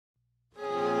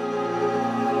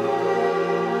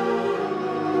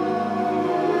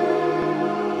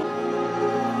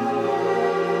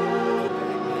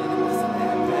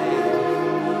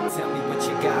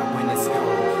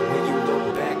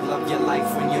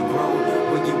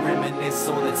reminisce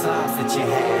on the times that you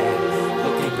had.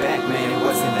 Looking back, man, it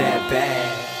wasn't that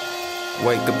bad.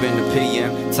 Wake up in the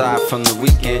PM, tired from the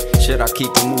weekend. Should I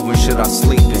keep it moving, should I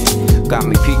sleep in? Got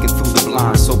me peeking through the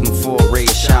blinds, hoping for a ray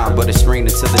of shine, but it's raining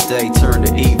till the day turn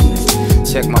to evening.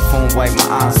 Check my phone, wipe my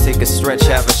eyes, take a stretch,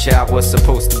 have a shower.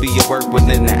 Supposed to be at work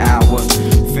within an hour.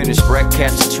 Finish break,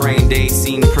 catch a train, days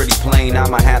seem pretty plain. I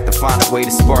might have to find a way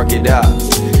to spark it up.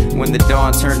 When the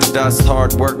dawn turned to dust,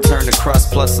 hard work turned to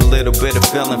crust, plus a little bit of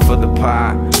filling for the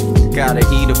pie. Gotta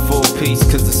eat a full piece,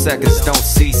 cause the seconds don't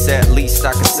cease. At least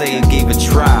I can say I gave a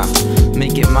try.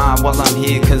 Make it mine while I'm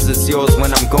here, cause it's yours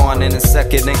when I'm gone. In a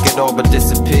second, it could all but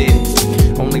disappear.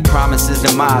 Only promise is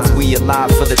demise, we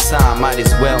alive for the time. Might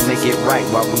as well make it right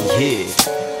while we here.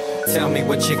 Tell me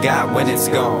what you got when it's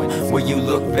gone. Will you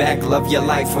look back, love your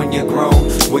life when you're grown?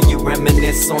 Will you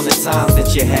reminisce on the times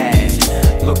that you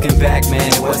had? Looking back, man,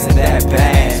 it wasn't that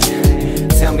bad.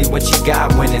 Tell me what you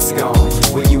got when it's gone.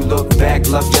 Will you look back,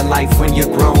 love your life when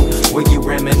you're grown? Will you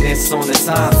reminisce on the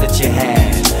times that you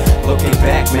had? Looking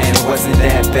back, man, it wasn't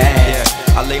that bad.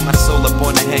 I lay my soul up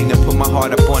on the hanger, put my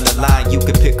heart up on the line. You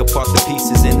can pick apart the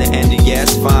pieces in the end, and yeah,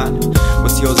 it's fine.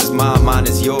 What's yours is mine, mine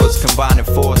is yours. Combining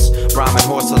force, rhyming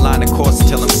horse, aligning course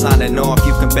till I'm signing off.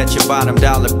 You can bet your bottom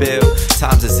dollar bill.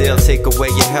 Times is ill, take away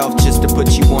your health just to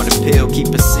put you on a pill. Keep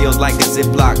it sealed like a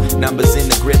ziplock, numbers in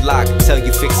the gridlock. Tell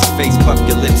you fix your face, puff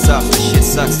your lips up. The shit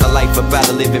sucks, the life about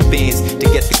a living beings. To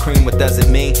get the cream, what does it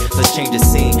mean? Let's change the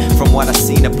scene. From what I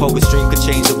seen, a poet's dream could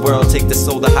change the world. Take the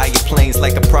soul to higher planes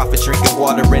like a prophet drinking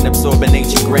water and absorbing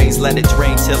ancient grains. Let it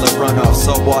drain till it run off.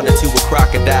 Salt water to a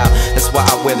crocodile. That's why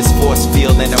I wear this force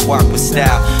field and I walk with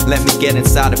style. Let me get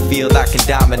inside the field, I can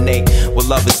dominate. Well,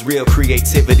 love is real,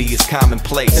 creativity is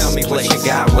commonplace. Tell me what you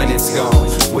got when it's gone.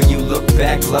 Will you look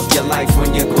back, love your life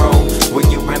when you're grown? Will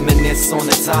you reminisce on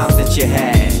the times that you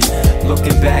had?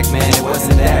 Looking back, man, it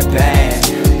wasn't that bad.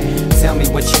 Tell me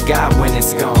what you got when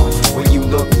it's gone. Will you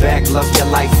look back, love your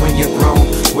life when you're grown?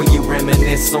 Will you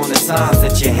reminisce on the times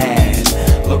that you had?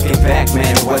 Looking back,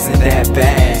 man, it wasn't that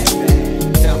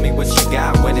bad. Tell me what you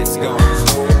got when it's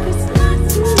gone.